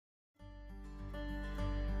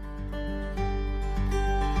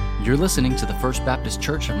You're listening to the First Baptist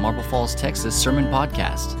Church of Marble Falls, Texas Sermon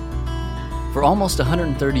Podcast. For almost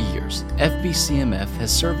 130 years, FBCMF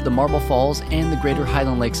has served the Marble Falls and the greater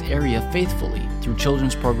Highland Lakes area faithfully through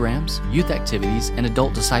children's programs, youth activities, and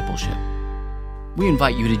adult discipleship. We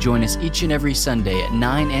invite you to join us each and every Sunday at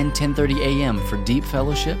 9 and 10:30 a.m. for deep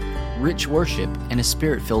fellowship, rich worship, and a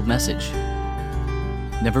spirit-filled message.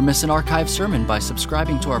 Never miss an archived sermon by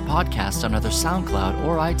subscribing to our podcast on either SoundCloud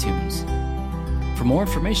or iTunes. For more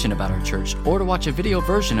information about our church or to watch a video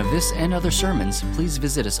version of this and other sermons, please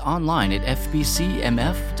visit us online at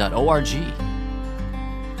fbcmf.org.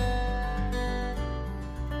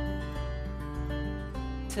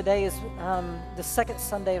 Today is the second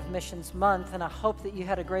Sunday of Missions Month, and I hope that you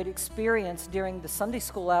had a great experience during the Sunday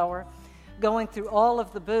school hour, going through all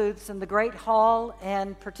of the booths in the Great Hall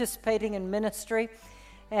and participating in ministry.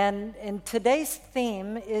 And today's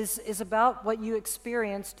theme is about what you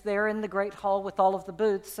experienced there in the Great Hall with all of the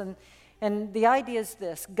booths. And the idea is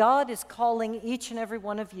this: God is calling each and every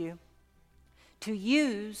one of you to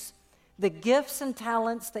use the gifts and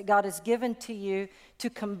talents that God has given to you, to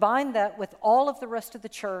combine that with all of the rest of the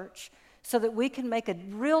church so that we can make a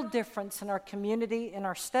real difference in our community, in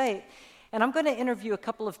our state. And I'm going to interview a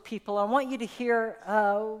couple of people. I want you to hear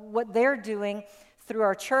what they're doing through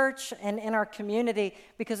our church and in our community,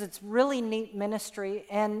 because it's really neat ministry.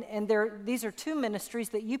 And these are two ministries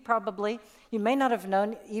that you may not have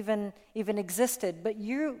known even existed, but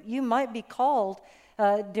you might be called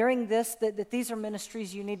during this, that these are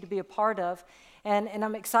ministries you need to be a part of. And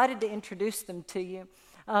I'm excited to introduce them to you.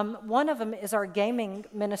 One of them is our gaming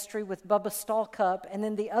ministry with Bubba Stallcup, and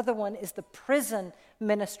then the other one is the prison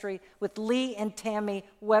ministry with Lee and Tammy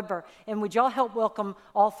Weber. And would y'all help welcome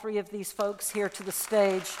all three of these folks here to the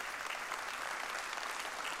stage?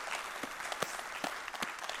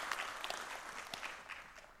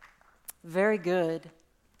 Very good.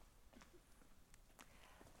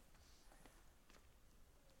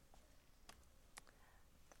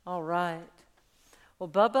 All right. Well,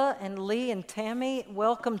 Bubba and Lee and Tammy,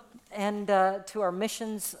 welcome to our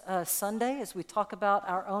Missions Sunday as we talk about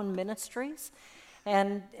our own ministries.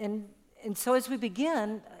 And so as we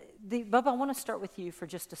begin, Bubba, I want to start with you for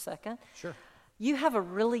just a second. Sure. You have a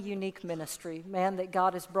really unique ministry, man, that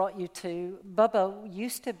God has brought you to. Bubba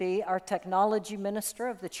used to be our technology minister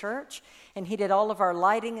of the church, and he did all of our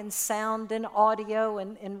lighting and sound and audio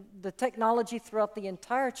and the technology throughout the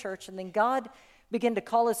entire church. And then God began to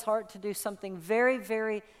call his heart to do something very,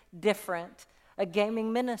 very different, a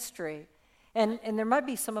gaming ministry. And there might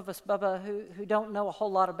be some of us, Bubba, who don't know a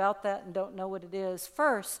whole lot about that and don't know what it is.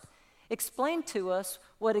 First, explain to us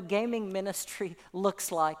what a gaming ministry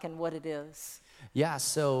looks like and what it is. Yeah,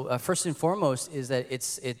 so first and foremost is that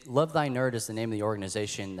Love Thy Nerd is the name of the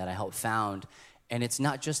organization that I helped found. And it's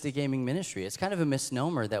not just a gaming ministry. It's kind of a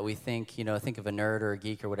misnomer that we think of a nerd or a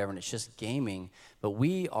geek or whatever, and it's just gaming. But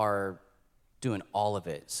we are doing all of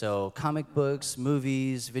it. So comic books,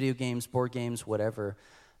 movies, video games, board games, whatever.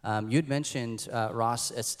 You'd mentioned,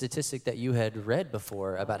 Ross, a statistic that you had read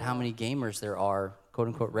before about how many gamers there are, quote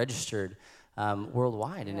unquote, registered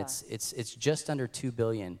worldwide, and it's just under 2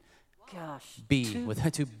 billion. Gosh. With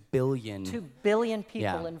 2 billion. 2 billion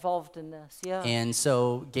people involved in this, yeah. And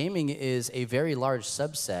so gaming is a very large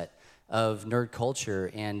subset of nerd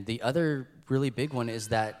culture, and the other really big one is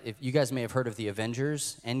that, if you guys may have heard of the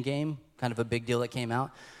Avengers Endgame, kind of a big deal that came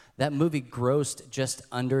out, that movie grossed just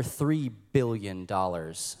under $3 billion.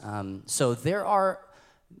 So there are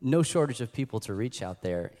no shortage of people to reach out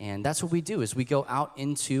there, and that's what we do, is we go out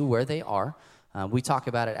into where they are. We talk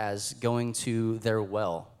about it as going to their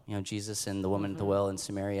well. Jesus and the woman at the well in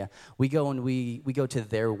Samaria. We go and we go to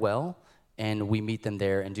their well, and we meet them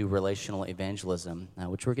there and do relational evangelism,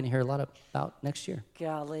 which we're going to hear a lot about next year.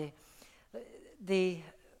 Golly.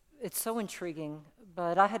 It's so intriguing,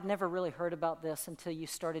 but I had never really heard about this until you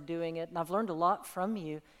started doing it, and I've learned a lot from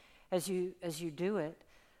you as you do it.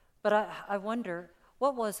 But I wonder,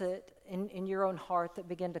 what was it in your own heart that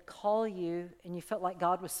began to call you, and you felt like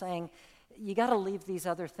God was saying, you got to leave these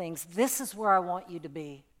other things. This is where I want you to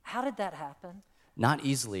be. How did that happen? Not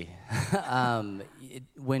easily.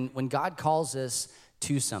 When God calls us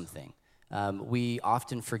to something, we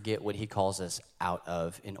often forget what he calls us out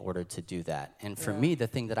of in order to do that. And for me, the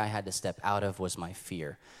thing that I had to step out of was my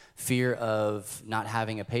fear. Fear of not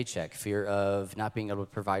having a paycheck, fear of not being able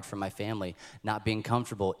to provide for my family, not being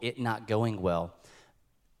comfortable, it not going well.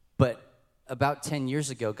 But about 10 years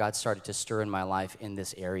ago, God started to stir in my life in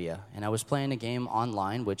this area. And I was playing a game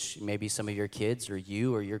online, which maybe some of your kids or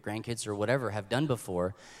you or your grandkids or whatever have done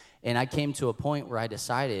before. And I came to a point where I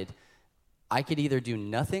decided I could either do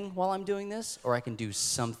nothing while I'm doing this, or I can do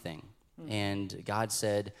something. And God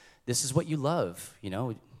said, this is what you love,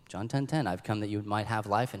 John 10:10, I've come that you might have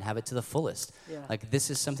life and have it to the fullest. Yeah. Like, this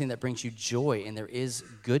is something that brings you joy, and there is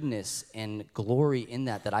goodness and glory in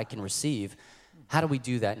that I can receive. How do we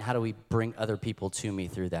do that, and how do we bring other people to me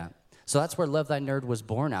through that? So that's where Love Thy Nerd was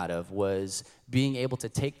born out of, was being able to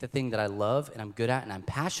take the thing that I love and I'm good at and I'm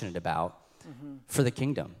passionate about for the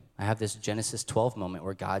kingdom. I have this Genesis 12 moment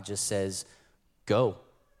where God just says, go,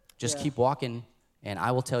 just keep walking, and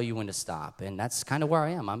I will tell you when to stop. And that's kind of where I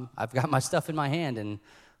am. I've got my stuff in my hand, and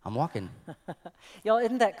I'm walking. Y'all,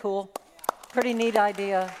 isn't that cool? Pretty neat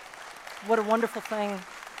idea. What a wonderful thing.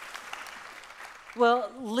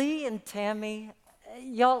 Well, Lee and Tammy,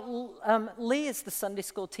 y'all, Lee is the Sunday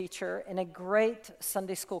school teacher in a great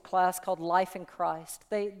Sunday school class called Life in Christ.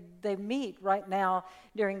 They meet right now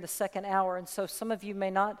during the second hour, and so some of you may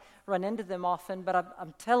not run into them often, but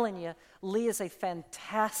I'm telling you, Lee is a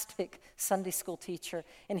fantastic Sunday school teacher,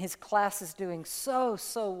 and his class is doing so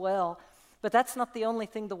well. But that's not the only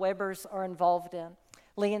thing the Webbers are involved in.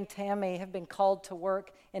 Lee and Tammy have been called to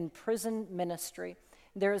work in prison ministry.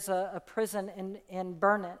 There's a prison in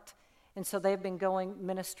Burnett, and so they've been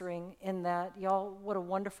ministering in that. Y'all, what a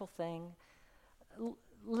wonderful thing.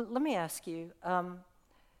 Let me ask you,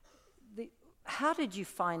 how did you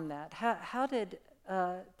find that? How did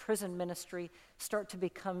prison ministry start to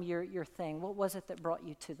become your thing? What was it that brought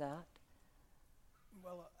you to that?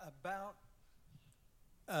 Well,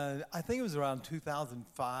 I think it was around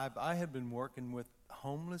 2005. I had been working with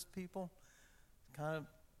homeless people.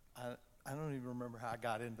 I don't even remember how I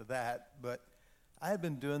got into that, but I had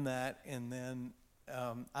been doing that, and then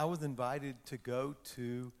I was invited to go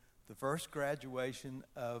to the first graduation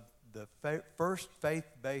of the first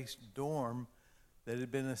faith-based dorm that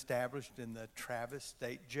had been established in the Travis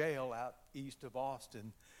State Jail out east of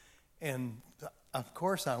Austin. And of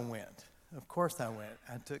course I went.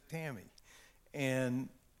 I took Tammy. And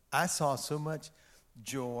I saw so much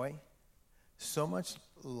joy, so much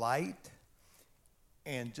light,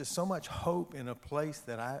 and just so much hope in a place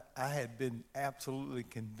that I had been absolutely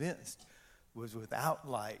convinced was without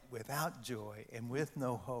light, without joy, and with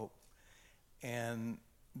no hope, and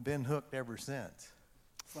been hooked ever since.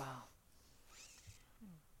 Wow.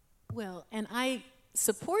 Well, and I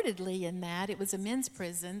supported Lee in that. It was a men's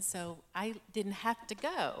prison, so I didn't have to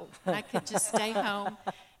go. I could just stay home.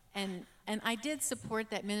 And I did support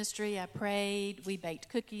that ministry. I prayed. We baked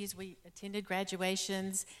cookies. We attended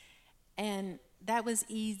graduations. And that was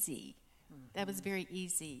easy. That was very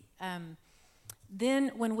easy.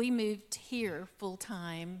 Then when we moved here full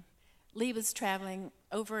time, Lee was traveling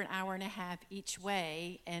over an hour and a half each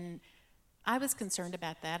way. And I was concerned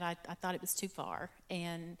about that. I thought it was too far.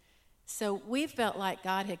 And so we felt like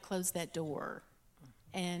God had closed that door.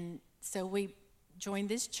 And so we joined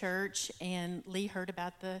this church, and Lee heard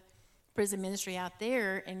about the prison ministry out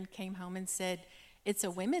there and came home and said, it's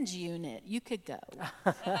a women's unit. You could go.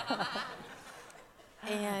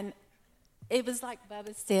 And it was like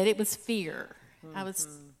Bubba said, it was fear. I was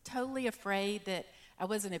totally afraid that I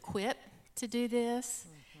wasn't equipped to do this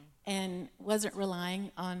and wasn't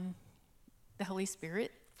relying on the Holy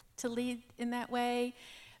Spirit to lead in that way.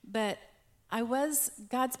 But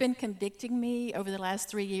God's been convicting me over the last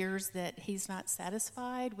 3 years that he's not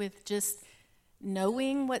satisfied with just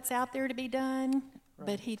knowing what's out there to be done,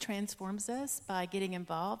 but he transforms us by getting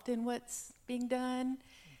involved in what's being done.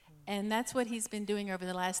 And that's what he's been doing over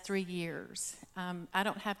the last 3 years. I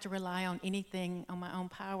don't have to rely on anything on my own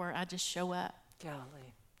power. I just show up.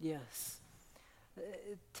 Golly, yes.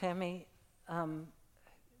 Tammy,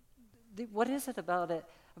 what is it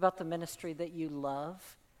about the ministry that you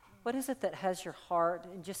love? What is it that has your heart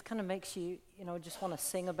and just kind of makes you, just want to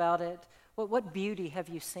sing about it? What beauty have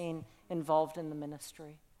you seen involved in the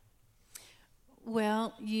ministry?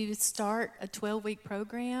 Well, you start a 12-week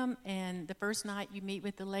program, and the first night you meet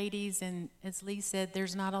with the ladies, and as Lee said,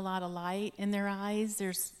 there's not a lot of light in their eyes.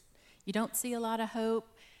 You don't see a lot of hope,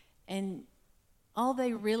 and all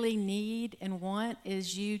they really need and want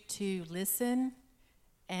is you to listen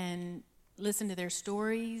to their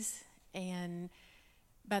stories. And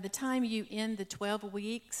by the time you end the 12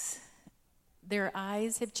 weeks, their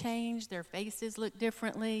eyes have changed, their faces look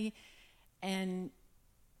differently, and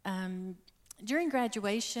during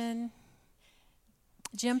graduation,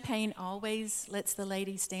 Jim Payne always lets the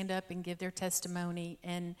ladies stand up and give their testimony.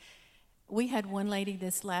 And we had one lady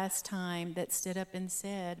this last time that stood up and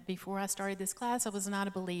said, before I started this class, I was not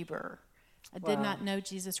a believer. I did not know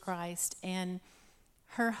Jesus Christ. And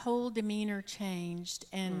her whole demeanor changed,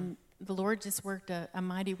 and the Lord just worked a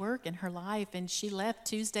mighty work in her life. And she left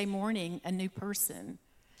Tuesday morning a new person.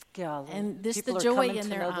 Golly. And this People the joy are coming in to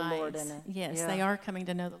their know eyes. the Lord in it. Yes, Yeah. they are coming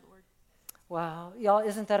to know the Lord. Wow. Y'all,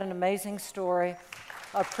 isn't that an amazing story?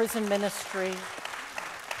 A prison ministry.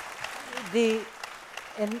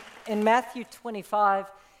 In Matthew 25,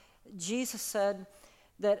 Jesus said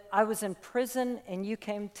that I was in prison and you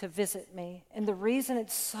came to visit me. And the reason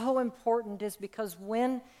it's so important is because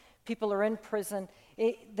when people are in prison,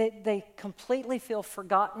 they completely feel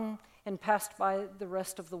forgotten and passed by the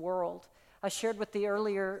rest of the world. I shared with the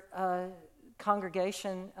earlier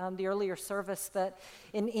congregation, the earlier service, that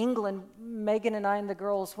in England, Megan and I and the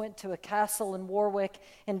girls went to a castle in Warwick,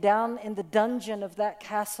 and down in the dungeon of that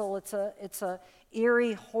castle, it's a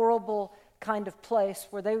eerie, horrible kind of place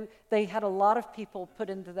where they had a lot of people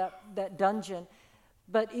put into that dungeon.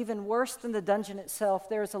 But even worse than the dungeon itself,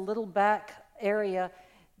 there's a little back area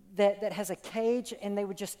that has a cage, and they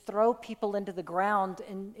would just throw people into the ground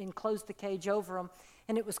and close the cage over them.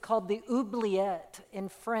 And it was called the oubliette. In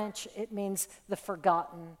French, it means the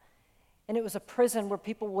forgotten. And it was a prison where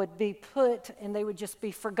people would be put and they would just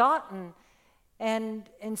be forgotten. And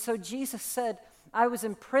so Jesus said, I was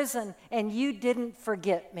in prison and you didn't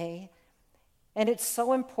forget me. And it's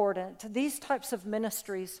so important. These types of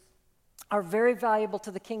ministries are very valuable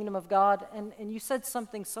to the kingdom of God. And you said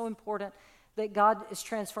something so important, that God is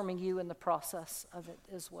transforming you in the process of it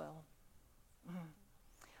as well.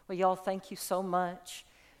 Well, y'all, thank you so much.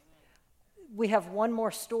 We have one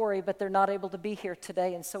more story, but they're not able to be here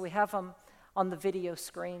today, and so we have them on the video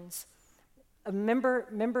screens.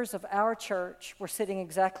 Members of our church were sitting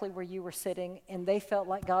exactly where you were sitting, and they felt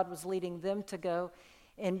like God was leading them to go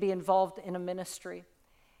and be involved in a ministry.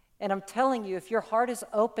 And I'm telling you, if your heart is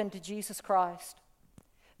open to Jesus Christ,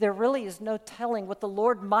 there really is no telling what the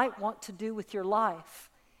Lord might want to do with your life.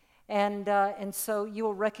 And so you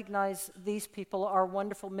will recognize these people are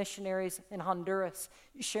wonderful missionaries in Honduras,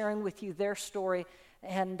 sharing with you their story,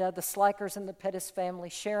 and the Slikers and the Pettis family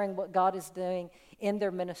sharing what God is doing in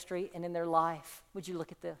their ministry and in their life. Would you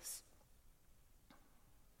look at this?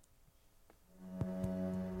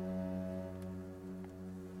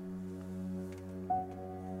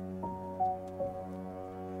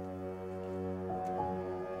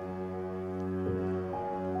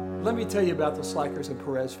 Let me tell you about the Slikers and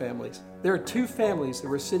Perez families. There are two families that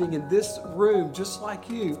were sitting in this room just like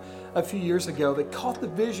you a few years ago that caught the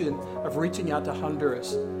vision of reaching out to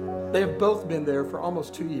Honduras. They have both been there for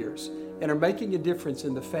almost 2 years and are making a difference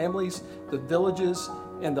in the families, the villages,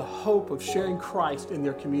 and the hope of sharing Christ in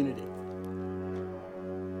their community.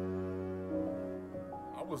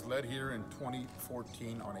 I was led here in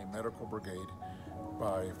 2014 on a medical brigade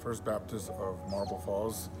by First Baptist of Marble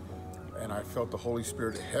Falls. And I felt the Holy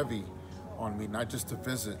Spirit heavy on me, not just to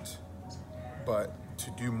visit, but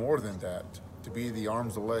to do more than that, to be the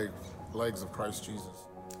arms and legs of Christ Jesus.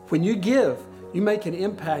 When you give, you make an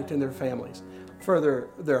impact in their families, for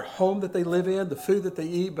their home that they live in, the food that they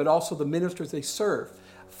eat, but also the ministers they serve.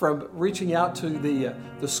 From reaching out to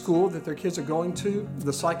the school that their kids are going to,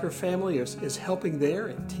 the Sliker family is helping there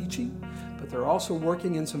and teaching, but they're also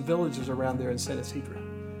working in some villages around there in San Isidro.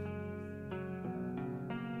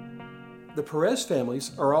 The Perez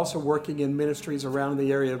families are also working in ministries around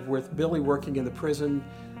the area, with Billy working in the prison,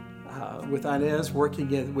 with Inez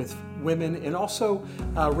working with women, and also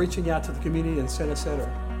reaching out to the community in San Isidro.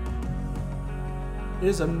 It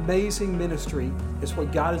is amazing ministry. It's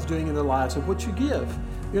what God is doing in their lives. And what you give,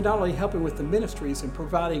 you're not only helping with the ministries and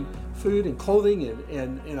providing food and clothing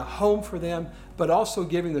and a home for them, but also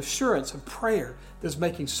giving the assurance of prayer that's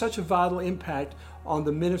making such a vital impact on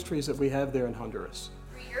the ministries that we have there in Honduras.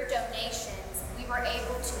 Your donations, we were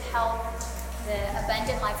able to help the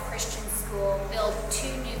Abundant Life Christian School build 2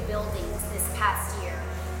 new buildings this past year.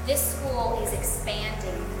 This school is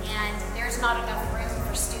expanding and there's not enough room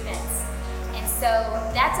for students. And so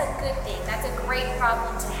that's a good thing. That's a great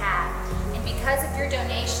problem to have. And because of your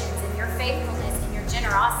donations and your faithfulness and your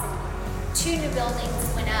generosity, 2 new buildings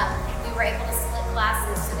went up and we were able to split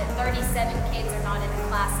classes so that 37 kids are not in a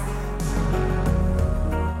classroom.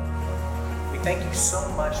 Thank you so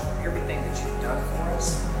much for everything that you've done for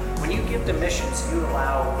us. When you give to missions, you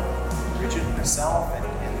allow Bridget and myself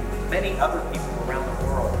and many other people around the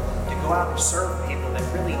world to go out and serve people that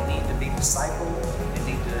really need to be discipled and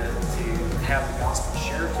need to have the gospel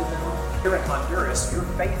shared to them. Here in Honduras, your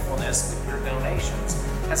faithfulness with your donations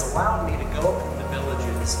has allowed me to go up to the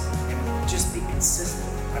villages and just be consistent,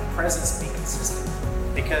 my presence be consistent,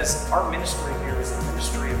 because our ministry here is a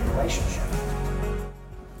ministry of relationship.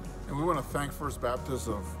 And we want to thank First Baptist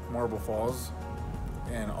of Marble Falls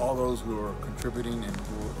and all those who are contributing and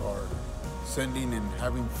who are sending and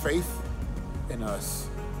having faith in us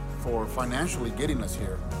for financially getting us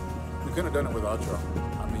here. We couldn't have done it without y'all.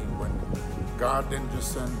 I mean, when God didn't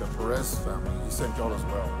just send the Perez family, he sent y'all as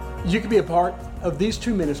well. You can be a part of these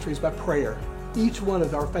two ministries by prayer. Each one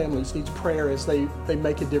of our families needs prayer as they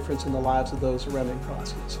make a difference in the lives of those around in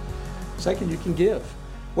Crosskeys. Second, you can give.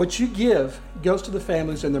 What you give goes to the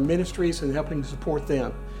families and their ministries and helping to support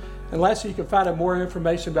them. And lastly, you can find out more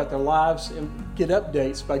information about their lives and get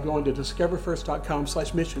updates by going to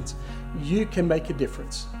discoverfirst.com/missions. You can make a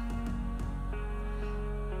difference.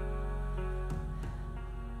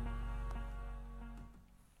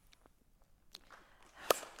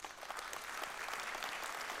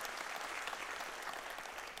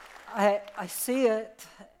 I see it,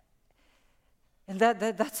 and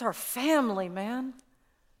that's our family, man.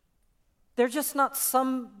 They're just not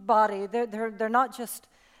somebody. They're not just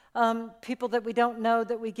people that we don't know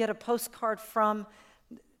that we get a postcard from.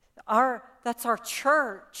 That's our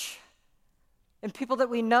church, and people that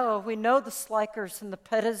we know. We know the Slikers and the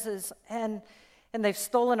Pettizes, and they've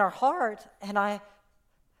stolen our heart, and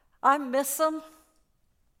I miss them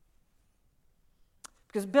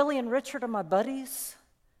because Billy and Richard are my buddies.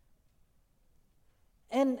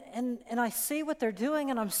 And I see what they're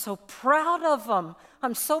doing, and I'm so proud of them.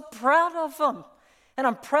 I'm so proud of them. And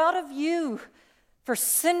I'm proud of you for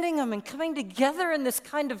sending them and coming together in this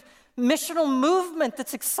kind of missional movement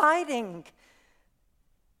that's exciting.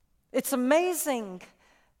 It's amazing.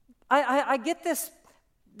 I get this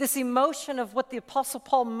emotion of what the Apostle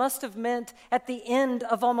Paul must have meant at the end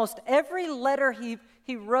of almost every letter he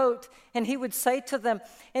wrote, and he would say to them,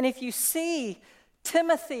 and if you see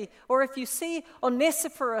Timothy, or if you see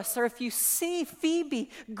Onesiphorus, or if you see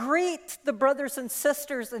Phoebe, greet the brothers and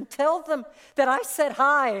sisters and tell them that I said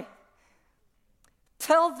hi.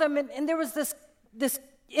 Tell them, and there was this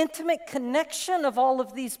intimate connection of all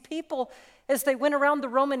of these people as they went around the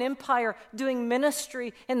Roman Empire doing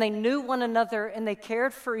ministry, and they knew one another and they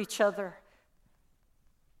cared for each other.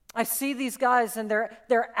 I see these guys and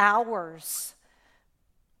they're ours,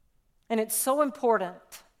 and it's so important.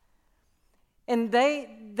 And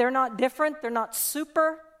they're not different. They're not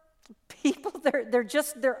super people.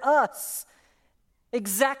 They're us.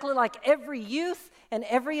 Exactly like every youth and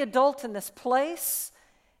every adult in this place.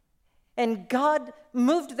 And God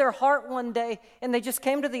moved their heart one day, and they just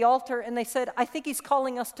came to the altar and they said, I think he's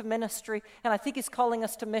calling us to ministry, and I think he's calling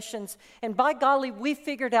us to missions. And by golly, we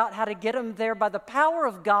figured out how to get them there by the power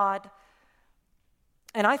of God.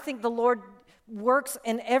 And I think the Lord works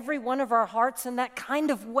in every one of our hearts in that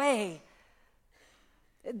kind of way.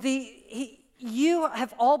 You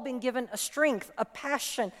have all been given a strength, a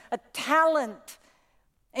passion, a talent,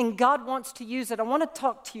 and God wants to use it. I want to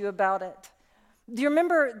talk to you about it. Do you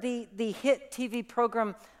remember the hit TV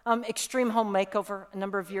program Extreme Home Makeover a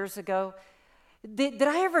number of years ago? Did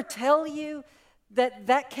I ever tell you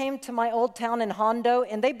that came to my old town in Hondo,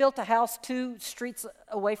 and they built a house 2 streets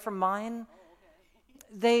away from mine?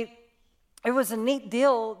 It was a neat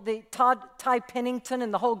deal. Ty Pennington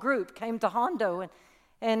and the whole group came to Hondo,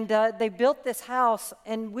 and they built this house,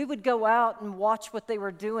 and we would go out and watch what they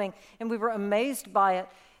were doing, and we were amazed by it.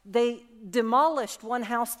 They demolished one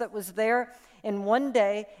house that was there in one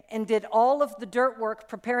day and did all of the dirt work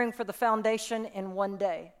preparing for the foundation in one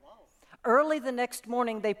day. Wow. Early the next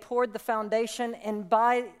morning, they poured the foundation, and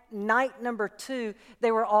by night number 2,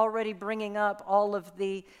 they were already bringing up all of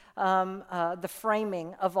the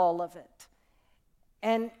framing of all of it.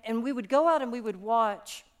 And we would go out and we would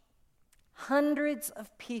watch hundreds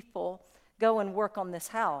of people go and work on this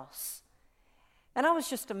house. And I was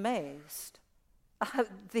just amazed.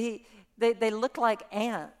 They looked like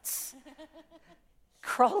ants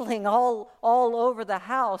crawling all over the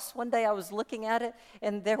house. One day I was looking at it,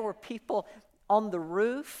 and there were people on the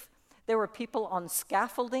roof. There were people on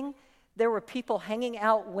scaffolding. There were people hanging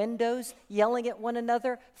out windows, yelling at one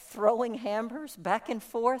another, throwing hammers back and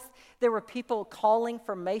forth. There were people calling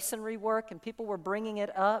for masonry work, and people were bringing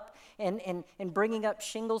it up and bringing up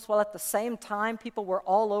shingles, while at the same time, people were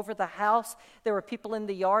all over the house. There were people in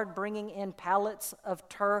the yard bringing in pallets of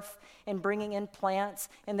turf and bringing in plants,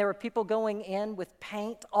 and there were people going in with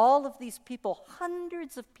paint. All of these people,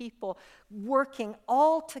 hundreds of people, working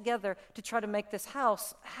all together to try to make this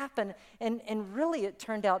house happen, and really it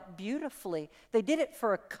turned out beautifully. They did it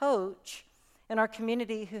for a coach in our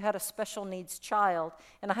community who had a special needs child,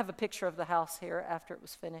 and I have a picture of the house here after it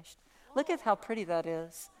was finished. Look at how pretty that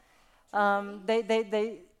is.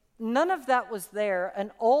 None of that was there.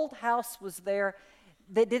 An old house was there.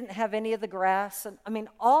 They didn't have any of the grass, and I mean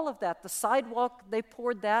all of that. The sidewalk, they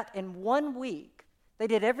poured that in 1 week. They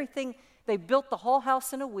did everything. They built the whole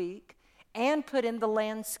house in a week and put in the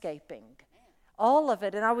landscaping, all of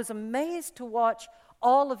it. And I was amazed to watch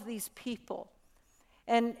all of these people.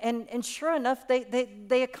 And sure enough,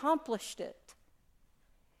 they accomplished it.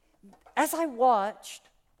 as I watched,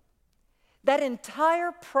 that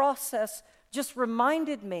entire process just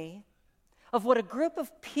reminded me of what a group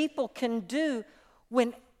of people can do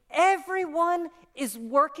when everyone is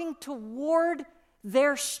working toward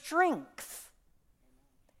their strength.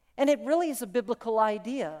 And it really is a biblical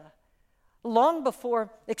idea. Long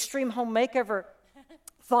before Extreme Home Makeover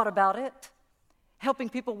thought about it, helping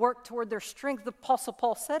people work toward their strength, the Apostle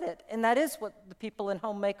Paul said it, and that is what the people in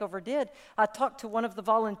Home Makeover did. I talked to one of the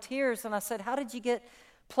volunteers, and I said, how did you get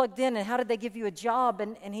plugged in, and how did they give you a job?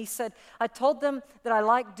 And he said, I told them that I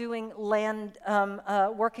like doing land,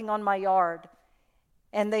 working on my yard.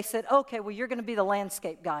 And they said, okay, well, you're going to be the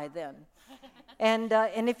landscape guy then. And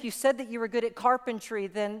if you said that you were good at carpentry,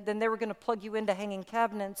 then they were going to plug you into hanging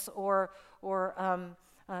cabinets or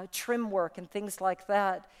trim work and things like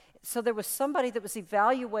that. So there was somebody that was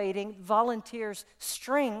evaluating volunteers'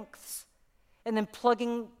 strengths and then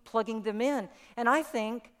plugging them in. And I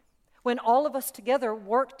think when all of us together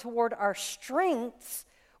work toward our strengths,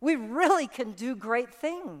 we really can do great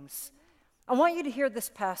things. I want you to hear this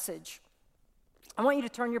passage. I want you to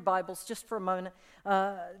turn your Bibles just for a moment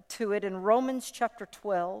to it in Romans chapter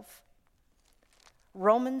 12.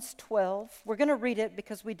 Romans 12. We're going to read it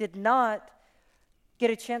because we did not get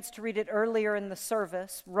a chance to read it earlier in the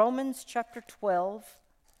service. Romans chapter 12,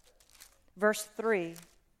 verse 3.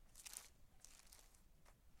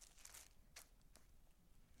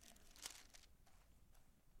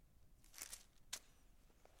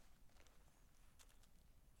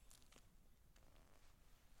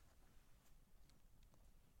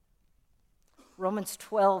 Romans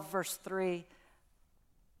 12, verse 3.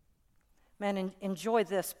 Man, enjoy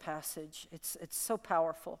this passage. It's so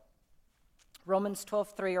powerful. Romans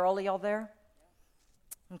 12:3. Are all of y'all there?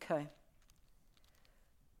 Okay.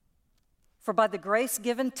 For by the grace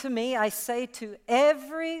given to me, I say to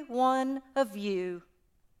every one of you,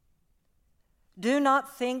 do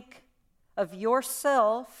not think of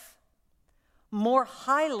yourself more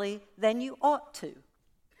highly than you ought to.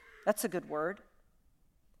 That's a good word.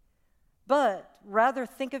 But rather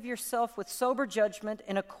think of yourself with sober judgment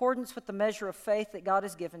in accordance with the measure of faith that God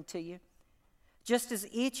has given to you. Just as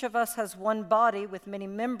each of us has one body with many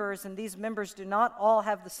members, and these members do not all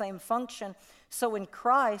have the same function, so in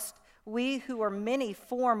Christ, we who are many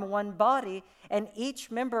form one body, and each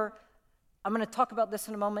member, I'm going to talk about this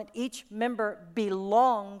in a moment, each member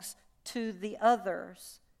belongs to the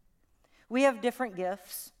others. We have different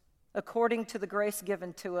gifts according to the grace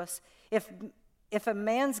given to us. If a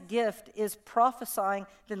man's gift is prophesying,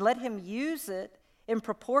 then let him use it in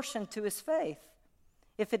proportion to his faith.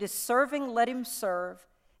 If it is serving, let him serve.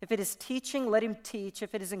 If it is teaching, let him teach.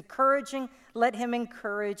 If it is encouraging, let him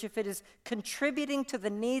encourage. If it is contributing to the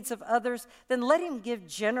needs of others, then let him give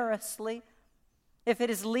generously. If it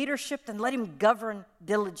is leadership, then let him govern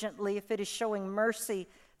diligently. If it is showing mercy,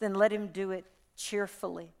 then let him do it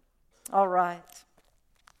cheerfully. All right.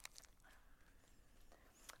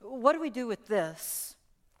 What do we do with this?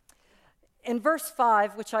 In verse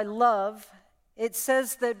 5, which I love, it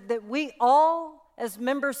says that we all, as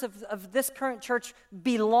members of this current church,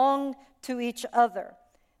 belong to each other.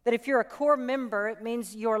 That if you're a core member, it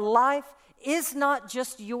means your life is not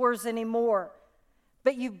just yours anymore,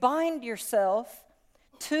 but you bind yourself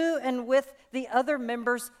to and with the other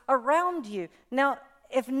members around you. Now,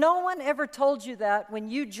 if no one ever told you that when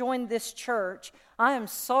you joined this church, I am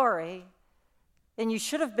sorry, and you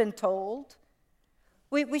should have been told.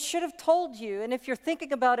 We should have told you, and if you're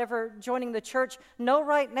thinking about ever joining the church, know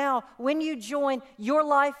right now, when you join, your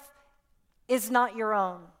life is not your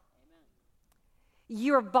own. Amen.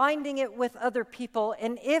 You're binding it with other people,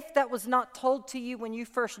 and if that was not told to you when you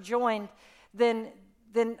first joined, then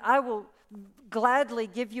I will gladly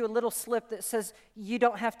give you a little slip that says you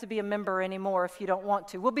don't have to be a member anymore if you don't want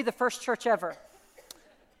to. We'll be the first church ever.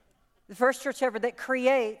 The first church ever that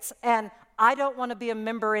creates an I don't want to be a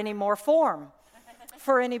member anymore form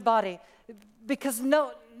for anybody. Because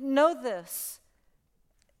know this.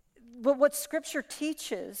 But what Scripture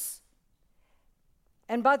teaches,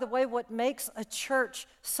 and by the way, what makes a church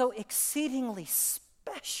so exceedingly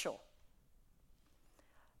special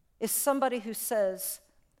is somebody who says,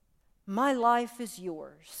 my life is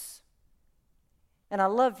yours, and I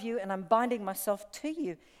love you, and I'm binding myself to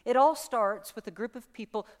you. It all starts with a group of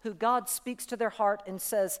people who God speaks to their heart and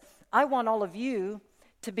says, I want all of you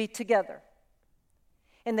to be together.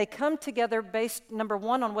 And they come together based, number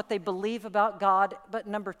one, on what they believe about God, but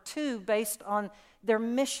number two, based on their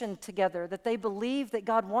mission together, that they believe that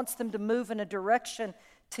God wants them to move in a direction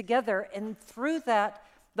together. And through that,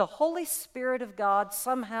 the Holy Spirit of God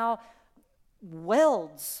somehow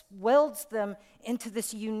welds them into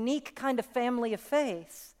this unique kind of family of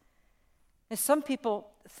faith. And some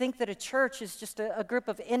people think that a church is just a group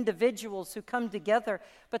of individuals who come together,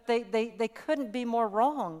 but they couldn't be more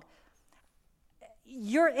wrong.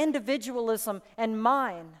 Your individualism and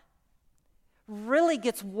mine really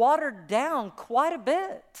gets watered down quite a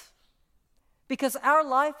bit, because our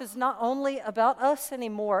life is not only about us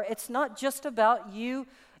anymore. It's not just about you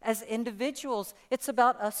as individuals. It's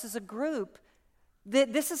about us as a group.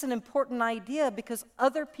 This is an important idea, because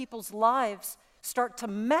other people's lives start to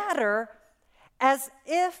matter as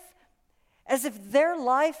if their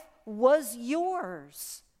life was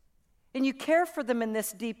yours, and you care for them in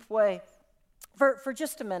this deep way. For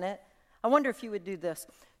just a minute, I wonder if you would do this.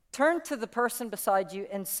 Turn to the person beside you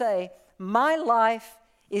and say, "My life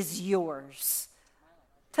is yours."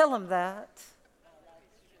 Tell them that.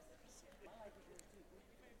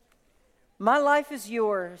 My life is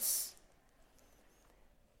yours.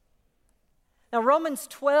 Now, Romans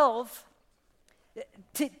 12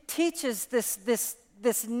 teaches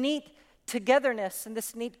this neat togetherness and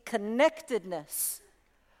this neat connectedness.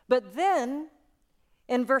 But then,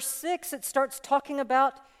 in verse 6, it starts talking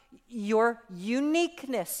about your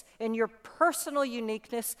uniqueness and your personal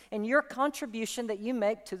uniqueness and your contribution that you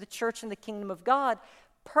make to the church and the kingdom of God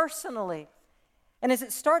personally. And as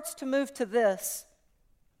it starts to move to this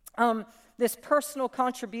personal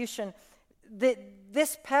contribution,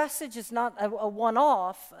 this passage is not a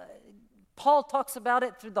one-off. Paul talks about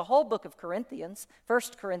it through the whole book of Corinthians,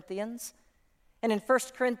 1 Corinthians. And in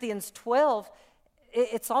 1 Corinthians 12,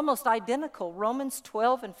 it's almost identical. Romans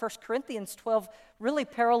 12 and 1 Corinthians 12 really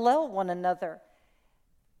parallel one another,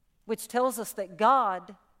 which tells us that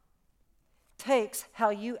God takes how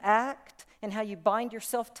you act and how you bind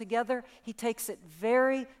yourself together, he takes it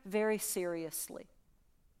very, very seriously.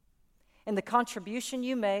 And the contribution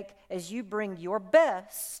you make as you bring your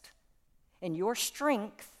best and your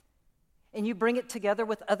strength and you bring it together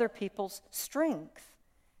with other people's strength.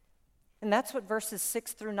 And that's what verses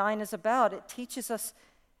 6 through 9 is about. It teaches us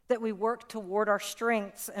that we work toward our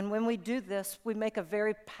strengths. And when we do this, we make a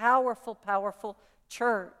very powerful, powerful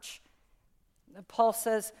church. Paul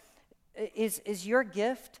says, is your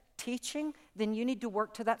gift teaching? Then you need to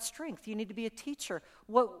work to that strength. You need to be a teacher.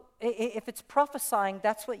 If it's prophesying,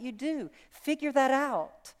 that's what you do. Figure that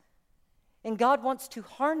out. And God wants to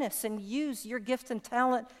harness and use your gift and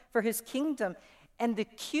talent for his kingdom. And the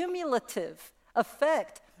cumulative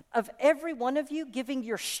effect of every one of you giving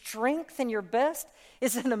your strength and your best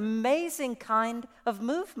is an amazing kind of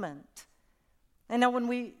movement. And now when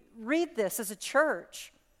we read this as a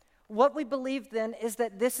church, what we believe then is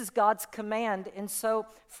that this is God's command, and so,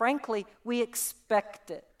 frankly, we expect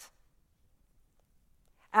it.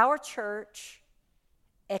 Our church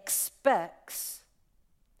expects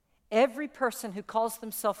every person who calls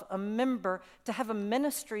themselves a member to have a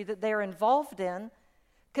ministry that they are involved in.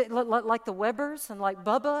 Like the Webbers and like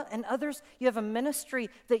Bubba and others, you have a ministry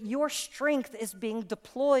that your strength is being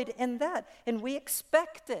deployed in that, and we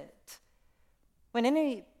expect it. When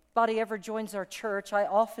anybody ever joins our church, I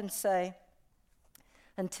often say,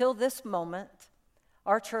 until this moment,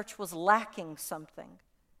 our church was lacking something.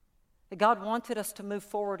 That God wanted us to move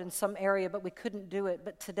forward in some area, but we couldn't do it.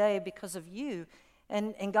 But today, because of you,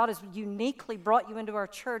 and God has uniquely brought you into our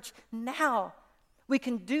church, now we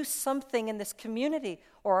can do something in this community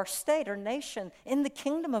or our state or nation in the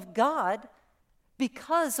kingdom of God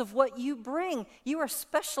because of what you bring. You are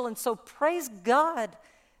special, and so praise God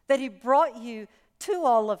that he brought you to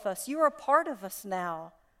all of us. You are a part of us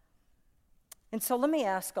now. And so let me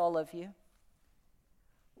ask all of you,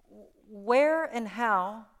 where and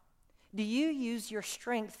how do you use your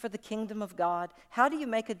strength for the kingdom of God? How do you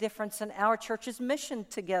make a difference in our church's mission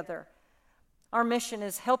together? Our mission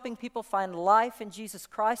is helping people find life in Jesus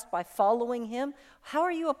Christ by following him. How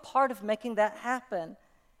are you a part of making that happen?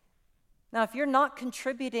 Now, if you're not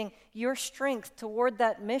contributing your strength toward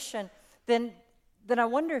that mission, then I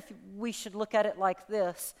wonder if we should look at it like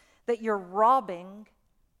this, that you're robbing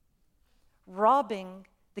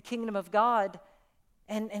the kingdom of God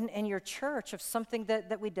and your church of something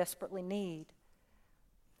that we desperately need.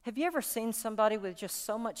 Have you ever seen somebody with just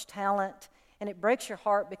so much talent, and it breaks your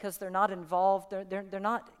heart because they're not involved, they're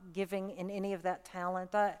not giving in any of that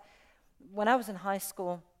talent? When I was in high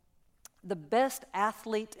school, the best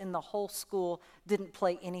athlete in the whole school didn't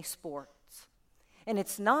play any sports. And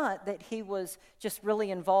it's not that he was just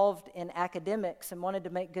really involved in academics and wanted to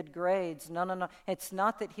make good grades. No. It's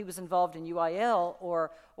not that he was involved in UIL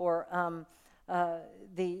or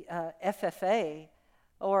the FFA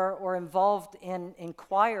or involved in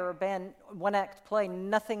choir or band, one-act play.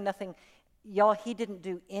 Nothing. Y'all, he didn't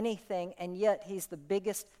do anything, and yet he's the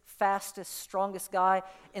biggest, fastest, strongest guy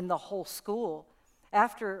in the whole school.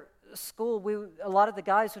 After school, a lot of the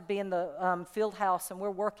guys would be in the field house, and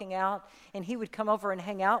we're working out, and he would come over and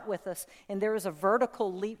hang out with us, and there was a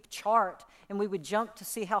vertical leap chart, and we would jump to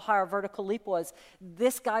see how high our vertical leap was.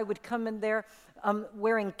 This guy would come in there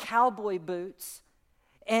wearing cowboy boots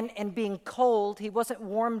and being cold. He wasn't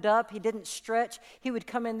warmed up. He didn't stretch. He would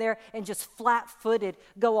come in there and just flat-footed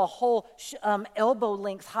go a whole elbow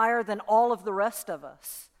length higher than all of the rest of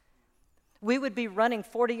us. We would be running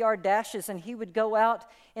 40-yard dashes, and he would go out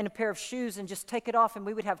in a pair of shoes and just take it off, and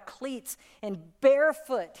we would have cleats, and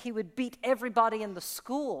barefoot, he would beat everybody in the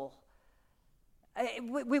school.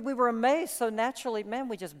 We were amazed, so naturally, man,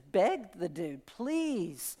 we just begged the dude,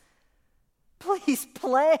 please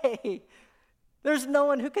play. There's no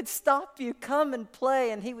one who could stop you. Come and play.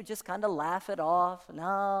 And he would just kind of laugh it off.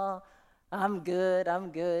 No, I'm good.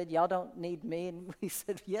 Y'all don't need me. And we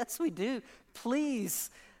said, yes, we do. Please.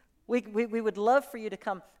 We would love for you to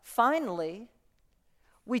come. Finally,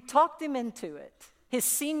 we talked him into it. His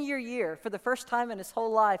senior year, for the first time in his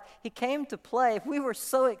whole life, he came to play. We were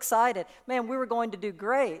so excited. Man, we were going to do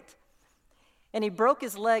great. And he broke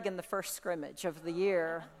his leg in the first scrimmage of the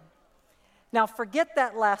year. Now, forget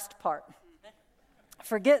that last part.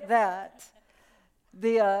 Forget that.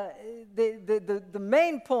 The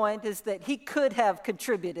main point is that he could have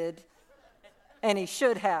contributed, and he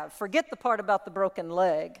should have. Forget the part about the broken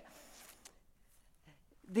leg.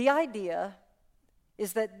 The idea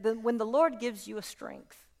is that when the Lord gives you a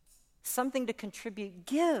strength, something to contribute,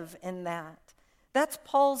 give in that. That's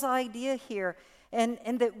Paul's idea here, and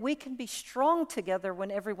that we can be strong together when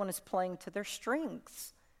everyone is playing to their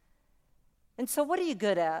strengths. And so what are you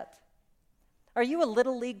good at? Are you a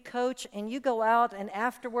little league coach and you go out and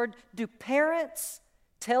afterward, do parents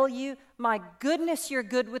tell you, my goodness, you're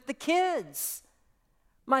good with the kids?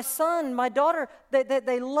 My son, my daughter,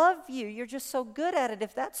 they love you. You're just so good at it.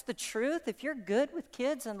 If that's the truth, if you're good with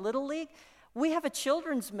kids in Little League, we have a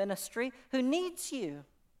children's ministry who needs you.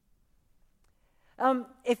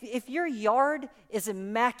 If your yard is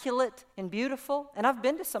immaculate and beautiful, and I've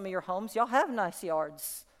been to some of your homes, y'all have nice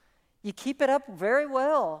yards. You keep it up very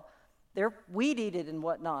well. They're weed-eated and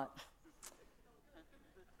whatnot.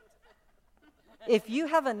 If you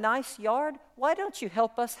have a nice yard, why don't you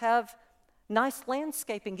help us have nice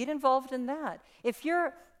landscaping? Get involved in that. If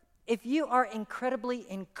you are incredibly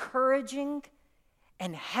encouraging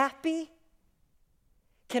and happy,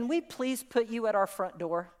 can we please put you at our front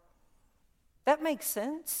door? That makes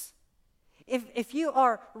sense. If you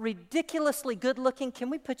are ridiculously good-looking, can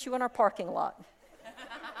we put you in our parking lot?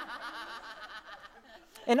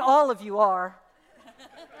 And all of you are.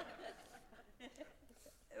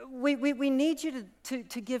 We need you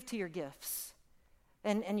to give to your gifts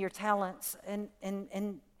and your talents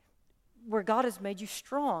and where God has made you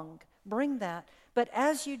strong. Bring that. But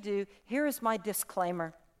as you do, here is my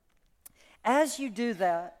disclaimer. As you do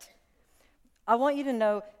that, I want you to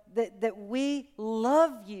know that we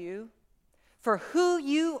love you for who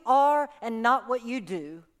you are and not what you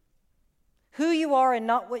do. Who you are and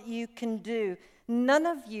not what you can do. None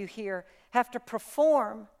of you here have to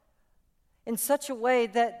perform in such a way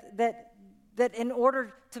that in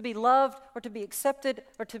order to be loved or to be accepted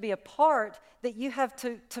or to be a part, that you have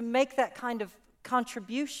to make that kind of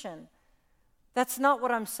contribution. That's not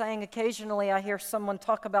what I'm saying. Occasionally I hear someone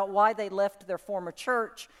talk about why they left their former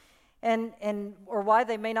church or why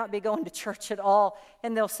they may not be going to church at all.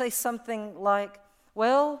 And they'll say something like,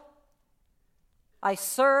 well, I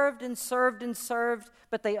served and served and served,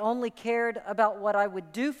 but they only cared about what I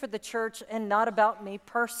would do for the church and not about me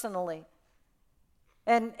personally.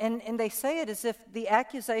 And they say it as if the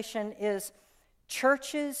accusation is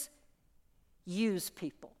churches use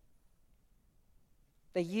people.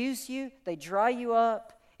 They use you, they dry you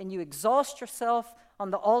up, and you exhaust yourself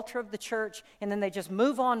on the altar of the church, and then they just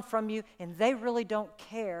move on from you, and they really don't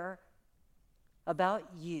care about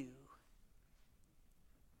you.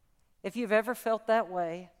 If you've ever felt that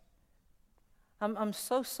way, I'm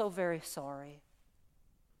so very sorry.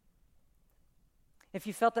 If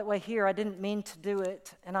you felt that way here, I didn't mean to do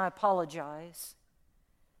it, and I apologize.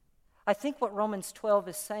 I think what Romans 12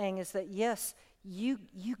 is saying is that, yes, you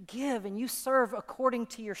give and you serve according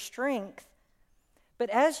to your strength. But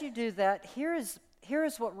as you do that, here is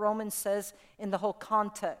what Romans says in the whole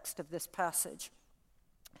context of this passage.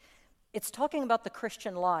 It's talking about the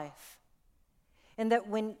Christian life. And that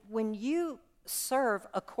when you serve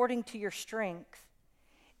according to your strength,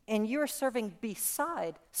 and you're serving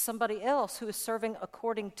beside somebody else who is serving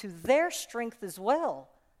according to their strength as well,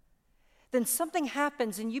 then something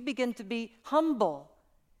happens and you begin to be humble.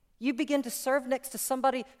 You begin to serve next to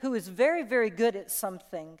somebody who is very, very good at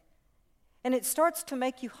something. And it starts to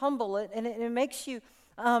make you humble, and it makes you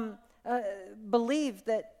believe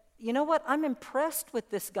that, you know what, I'm impressed with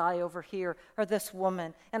this guy over here or this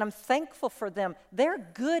woman, and I'm thankful for them. They're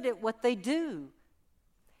good at what they do.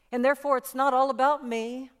 And therefore, it's not all about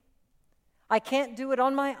me. I can't do it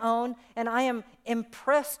on my own, and I am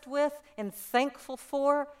impressed with and thankful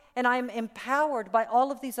for, and I am empowered by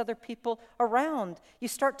all of these other people around. You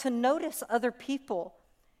start to notice other people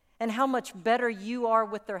and how much better you are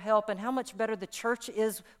with their help and how much better the church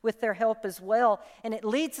is with their help as well. And it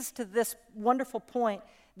leads us to this wonderful point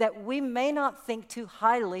that we may not think too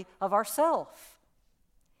highly of ourselves.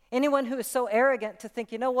 Anyone who is so arrogant to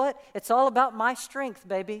think, you know what, it's all about my strength,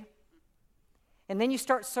 baby. And then you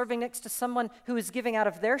start serving next to someone who is giving out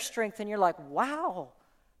of their strength, and you're like, wow,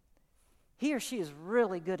 he or she is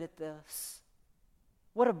really good at this.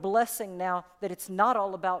 What a blessing now that it's not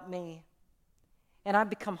all about me. And I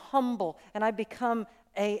become humble, and I become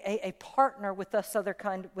a partner with this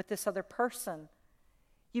other person.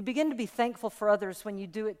 You begin to be thankful for others when you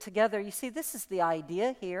do it together. You see, this is the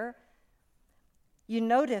idea here. You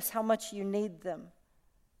notice how much you need them.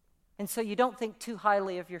 And so you don't think too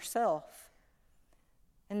highly of yourself.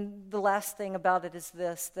 And the last thing about it is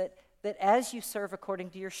this, that as you serve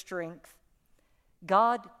according to your strength,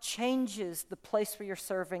 God changes the place where you're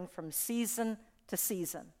serving from season to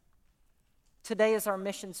season. Today is our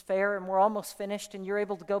missions fair, and we're almost finished, and you're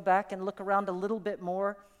able to go back and look around a little bit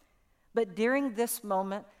more. But during this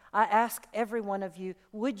moment, I ask every one of you,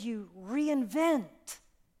 would you reinvent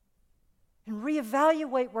and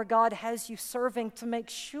reevaluate where God has you serving to make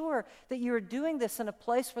sure that you are doing this in a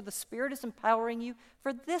place where the Spirit is empowering you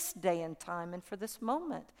for this day and time and for this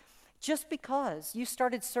moment. Just because you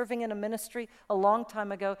started serving in a ministry a long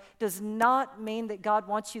time ago does not mean that God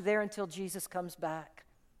wants you there until Jesus comes back.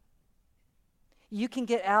 You can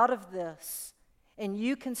get out of this and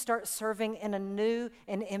you can start serving in a new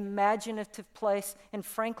and imaginative place. And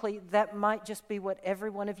frankly, that might just be what every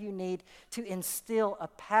one of you need to instill a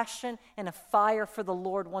passion and a fire for the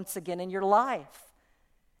Lord once again in your life.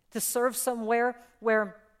 To serve somewhere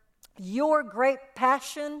where your great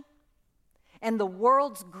passion and the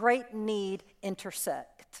world's great need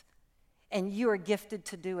intersect. And you are gifted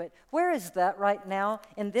to do it. Where is that right now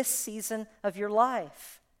in this season of your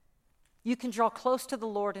life? You can draw close to the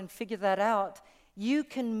Lord and figure that out. You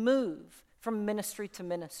can move from ministry to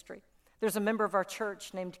ministry. There's a member of our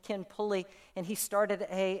church named Ken Pulley, and he started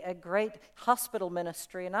a great hospital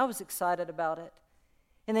ministry, and I was excited about it.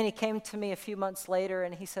 And then he came to me a few months later,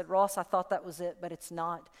 and he said, Ross, I thought that was it, but it's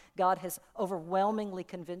not. God has overwhelmingly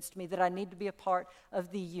convinced me that I need to be a part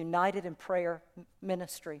of the United in Prayer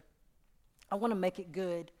ministry. I want to make it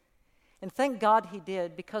good. And thank God he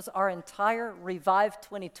did, because our entire Revive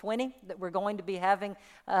 2020 that we're going to be having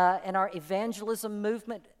in our evangelism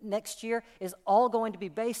movement next year is all going to be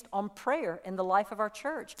based on prayer in the life of our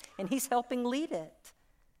church. And he's helping lead it.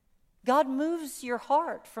 God moves your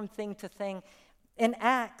heart from thing to thing. In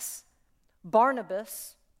Acts,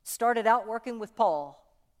 Barnabas started out working with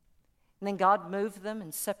Paul. And then God moved them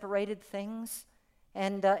and separated things.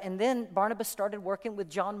 And then Barnabas started working with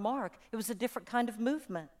John Mark. It was a different kind of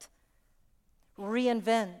movement.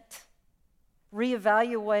 Reinvent,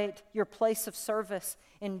 reevaluate your place of service,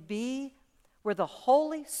 and be where the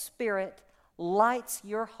Holy Spirit lights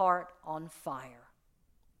your heart on fire.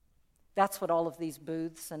 That's what all of these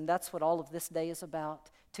booths and that's what all of this day is about,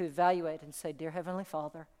 to evaluate and say, Dear Heavenly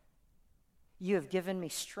Father, you have given me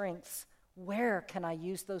strengths. Where can I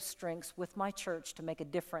use those strengths with my church to make a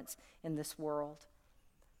difference in this world?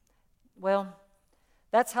 Well,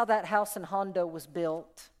 that's how that house in Hondo was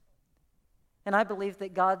built. And I believe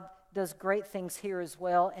that God does great things here as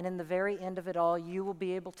well. And in the very end of it all, you will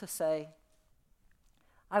be able to say,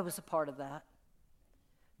 I was a part of that.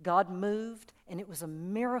 God moved, and it was a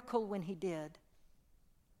miracle when he did.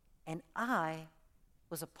 And I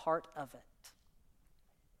was a part of it.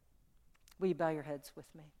 Will you bow your heads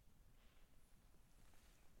with me?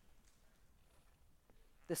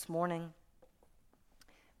 This morning,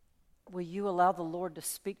 will you allow the Lord to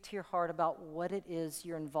speak to your heart about what it is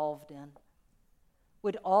you're involved in?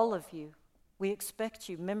 Would all of you, we expect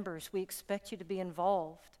you, members, we expect you to be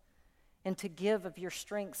involved and to give of your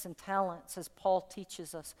strengths and talents as Paul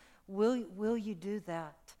teaches us. Will you do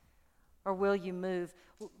that? Or will you move?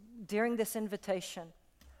 During this invitation,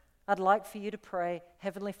 I'd like for you to pray,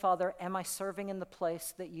 Heavenly Father, am I serving in the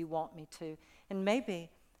place that you want me to? And maybe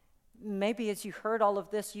as you heard all of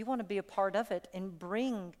this, you want to be a part of it and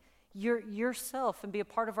bring yourself and be a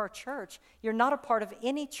part of our church. You're not a part of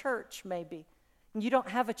any church, maybe. You don't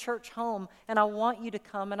have a church home, and I want you to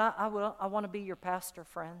come, and I want to be your pastor,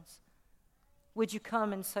 friends. would you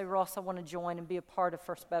come and say, Ross, I want to join and be a part of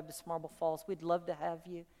First Baptist Marble Falls? We'd love to have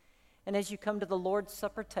you. And as you come to the Lord's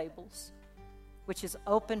Supper tables, which is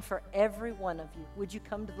open for every one of you, would you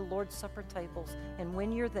come to the Lord's Supper tables, and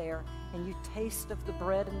when you're there and you taste of the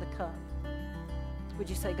bread and the cup, would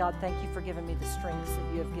you say, God, thank you for giving me the strengths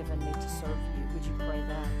that you have given me to serve you? Would you pray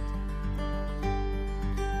that?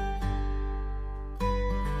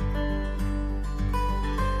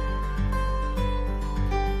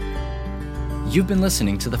 You've been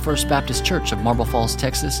listening to the First Baptist Church of Marble Falls,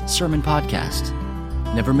 Texas Sermon Podcast.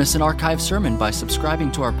 Never miss an archived sermon by subscribing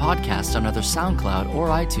to our podcast on either SoundCloud or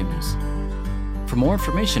iTunes. For more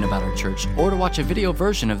information about our church or to watch a video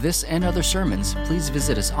version of this and other sermons, please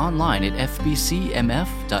visit us online at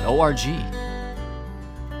fbcmf.org.